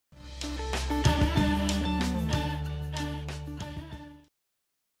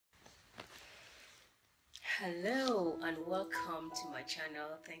Hello and welcome to my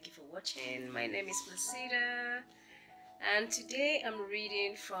channel. Thank you for watching. My name is Placida and today I'm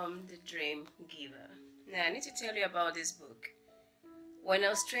reading from The Dream Giver. Now I need to tell you about this book. When I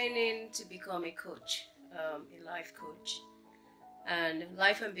was training to become a coach, a life coach and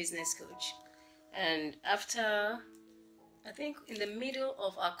life and business coach, and after I think in the middle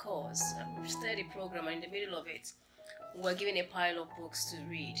of our course, we studied the program, and in the middle of it we were given a pile of books to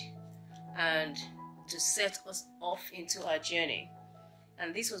read and to set us off into our journey.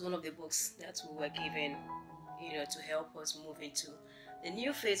 And this was one of the books that we were given, to help us move into the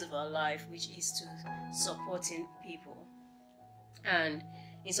new phase of our life, which is to supporting people. And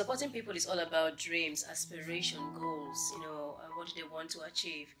in supporting people, it's all about dreams, aspiration, goals, what do they want to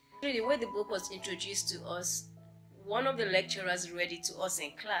achieve. The way the book was introduced to us, one of the lecturers read it to us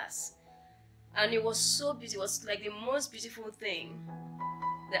in class, and it was so beautiful. It was like the most beautiful thing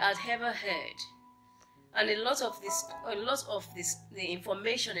that I'd ever heard. And a lot of the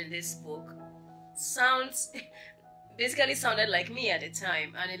information in this book basically sounded like me at the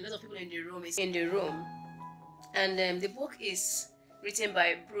time, and a lot of people in the room. And the book is written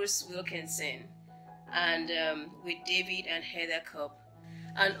by Bruce Wilkinson and with David and Heather Cobb.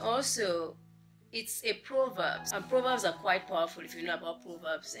 And also it's a proverb, and proverbs are quite powerful. If you know about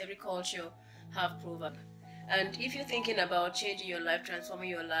proverbs, every culture have proverbs. And if you're thinking about changing your life, transforming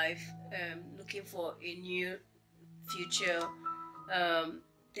your life, looking for a new future,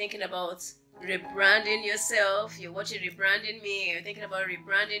 thinking about rebranding yourself, you're watching Rebranding Me, you're thinking about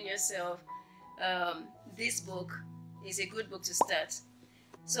rebranding yourself, this book is a good book to start.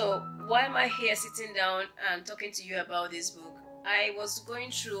 So why am I here sitting down and talking to you about this book? I was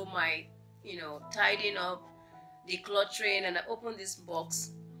going through my, tidying up, decluttering, and I opened this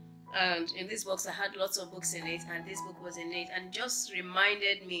box. And in this box I had lots of books in it, and this book was in it, and just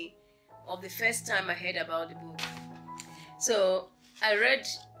reminded me of the first time I heard about the book. So I read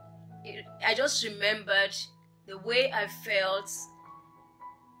it, I just remembered the way I felt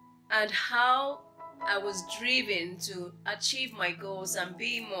and how I was driven to achieve my goals and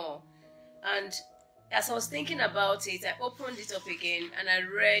be more. And as I was thinking about it, I opened it up again and I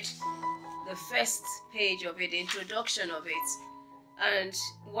read the first page of it, the introduction of it. And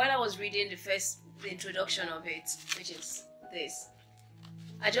while I was reading the introduction of it, which is this,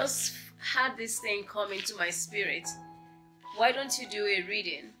 I just had this thing come into my spirit. Why don't you do a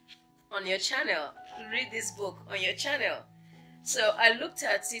reading on your channel? Read this book on your channel. So I looked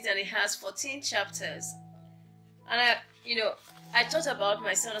at it, and it has 14 chapters. And I thought about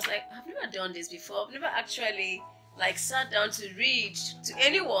myself. I was like, I've never done this before. I've never actually sat down to read to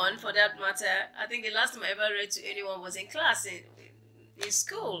anyone, for that matter. I think the last time I ever read to anyone was in class in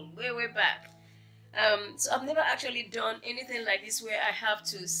school, way back. So I've never actually done anything like this, where I have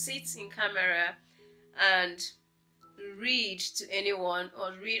to sit in camera and read to anyone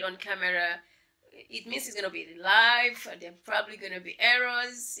or read on camera. It means it's going to be live, and there are probably going to be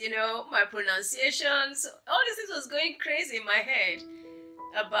errors, my pronunciation. So all these things was going crazy in my head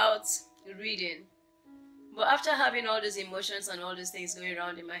about reading. But after having all those emotions and all those things going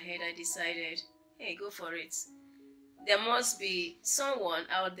around in my head, I decided, hey, go for it. There must be someone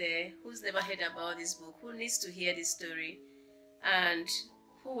out there who's never heard about this book, who needs to hear this story, and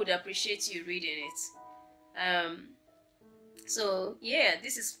who would appreciate you reading it. So yeah,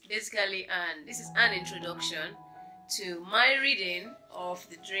 this is basically an introduction to my reading of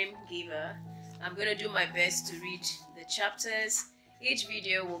The Dream Giver. I'm going to do my best to read the chapters. Each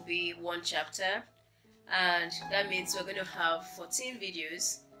video will be one chapter, and that means we're going to have 14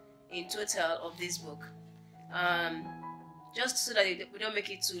 videos in total of this book. Just so that we don't make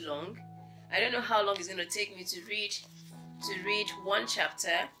it too long. I don't know how long it's going to take me to read one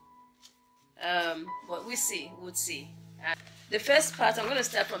chapter, but we'll see. The first part, I'm going to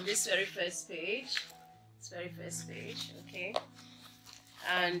start from this very first page. Okay.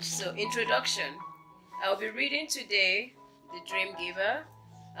 And so, introduction. I'll be reading today The Dream Giver,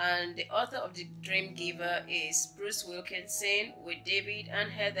 and the author of The Dream Giver is Bruce Wilkinson with David and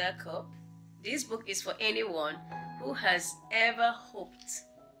Heather Cobb. This book is for anyone who has ever hoped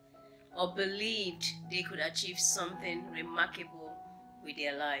or believed they could achieve something remarkable with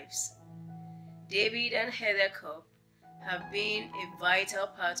their lives. David and Heather Cobb have been a vital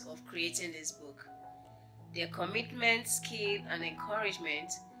part of creating this book. Their commitment, skill, and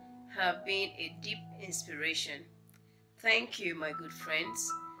encouragement have been a deep inspiration. Thank you, my good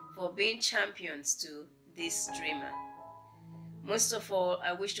friends, for being champions to this dreamer. Most of all,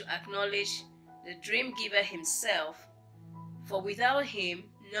 I wish to acknowledge the dream giver himself, for without him,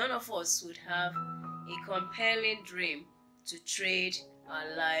 none of us would have a compelling dream to trade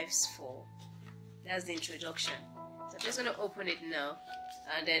our lives for. That's the introduction. So I'm just going to open it now,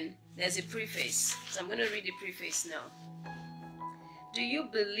 and then there's a preface. So I'm going to read the preface now. Do you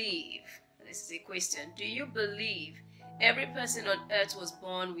believe, this is a question, do you believe every person on earth was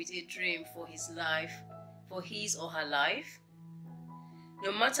born with a dream for his life, for his or her life?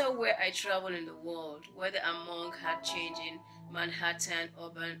 No matter where I travel in the world, whether among heart-changing Manhattan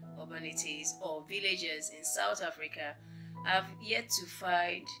urbanities or villages in South Africa, I've yet to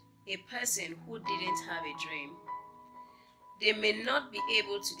find a person who didn't have a dream. They may not be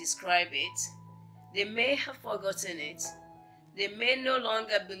able to describe it, they may have forgotten it, they may no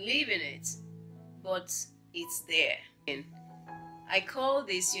longer believe in it, but it's there. I call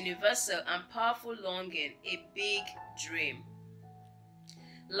this universal and powerful longing a big dream.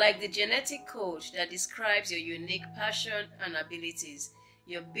 Like the genetic code that describes your unique passion and abilities,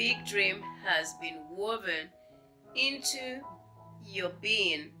 your big dream has been woven into your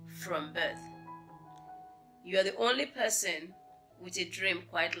being from birth. You are the only person with a dream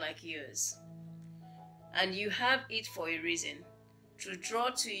quite like yours. And you have it for a reason, to draw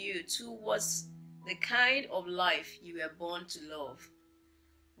to you towards the kind of life you were born to love.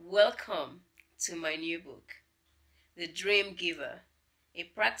 Welcome to my new book, The Dream Giver, a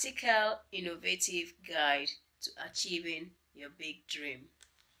practical, innovative guide to achieving your big dream.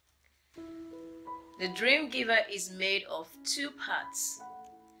 The Dream Giver is made of 2 parts.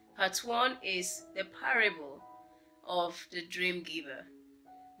 Part 1 is the parable of the Dream Giver.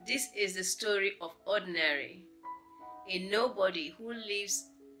 This is the story of Ordinary, a nobody who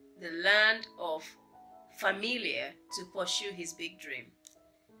leaves the land of familiar to pursue his big dream.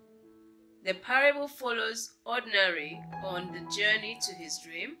 The parable follows Ordinary on the journey to his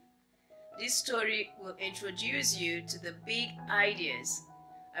dream. This story will introduce you to the big ideas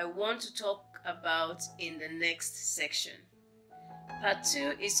I want to talk about in the next section. Part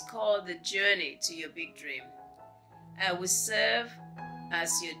 2 is called The Journey to Your Big Dream. I will serve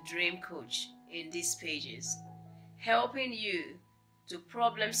as your dream coach in these pages, helping you to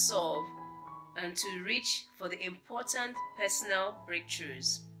problem solve and to reach for the important personal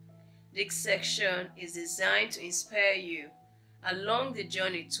breakthroughs. This section is designed to inspire you along the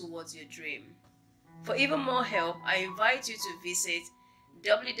journey towards your dream. For even more help, I invite you to visit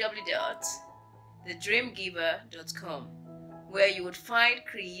www.thedreamgiver.com, where you would find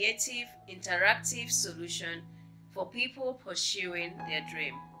creative, interactive solutions for people pursuing their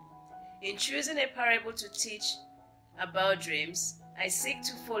dream. In choosing a parable to teach about dreams, I seek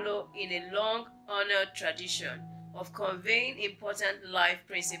to follow in a long-honored tradition of conveying important life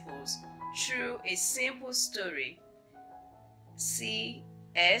principles through a simple story.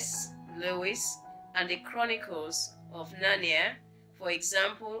 C.S. Lewis and the Chronicles of Narnia, for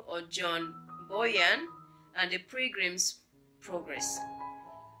example, or John Bunyan and the Pilgrim's Progress.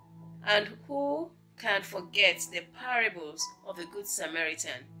 And who can forget the parables of the Good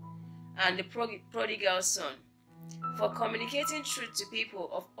Samaritan and the prodigal son? For communicating truth to people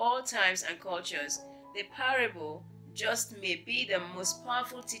of all times and cultures, the parable just may be the most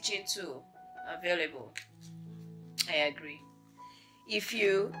powerful teaching tool available. I agree. If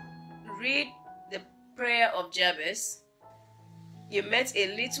you read the prayer of Jabez, you met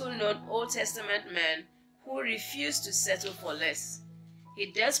a little-known Old Testament man who refused to settle for less.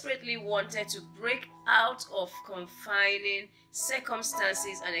 He desperately wanted to break out of confining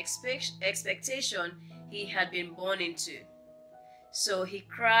circumstances and expectation he had been born into. So he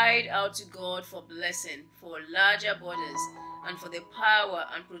cried out to God for blessing, for larger borders, and for the power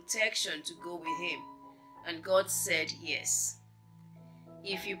and protection to go with him. And God said yes.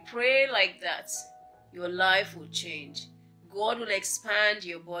 If you pray like that, your life will change. God will expand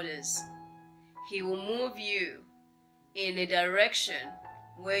your borders. He will move you in a direction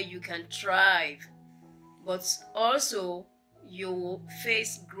where you can thrive, but also you will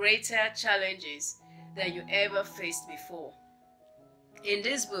face greater challenges than you ever faced before. In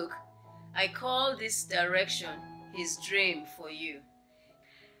this book, I call this direction his dream for you.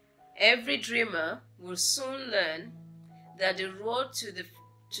 Every dreamer will soon learn that the road to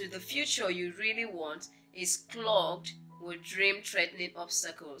the future you really want is clogged with dream-threatening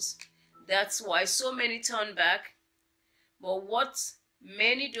obstacles. That's why so many turn back. But what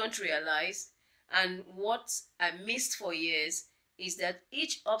many don't realize, and what I missed for years, is that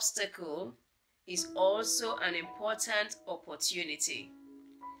each obstacle is also an important opportunity.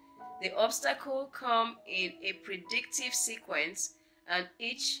 The obstacles come in a predictive sequence, and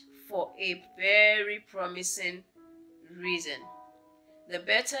each for a very promising reason. The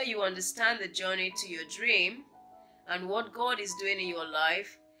better you understand the journey to your dream and what God is doing in your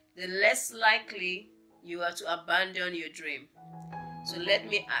life, the less likely you are to abandon your dream. So let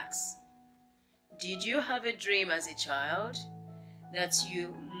me ask, Did you have a dream as a child that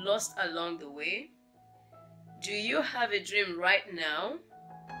you lost along the way? Do you have a dream right now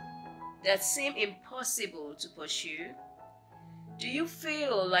that seems impossible to pursue? Do you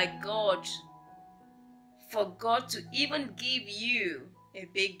feel like God forgot to even give you a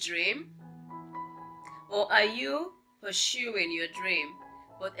big dream? Or are you pursuing your dream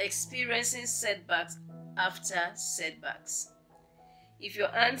but experiencing setbacks after setbacks? If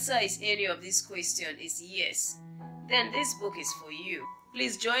your answer is any of these questions is yes, then this book is for you.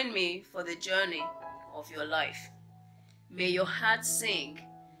 Please join me for the journey of your life. May your heart sing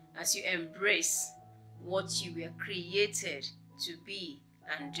as you embrace what you were created to be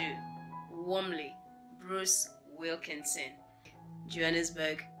and do. Warmly, Bruce Wilkinson,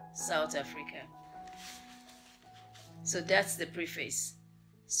 Johannesburg, South Africa. So that's the preface.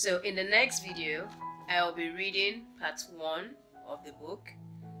 So in the next video, I will be reading part 1 of the book,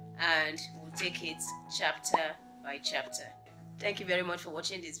 and we'll take it chapter by chapter. Thank you very much for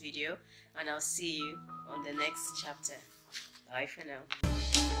watching this video, and I'll see you on the next chapter. Bye for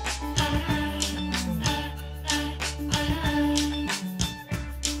now.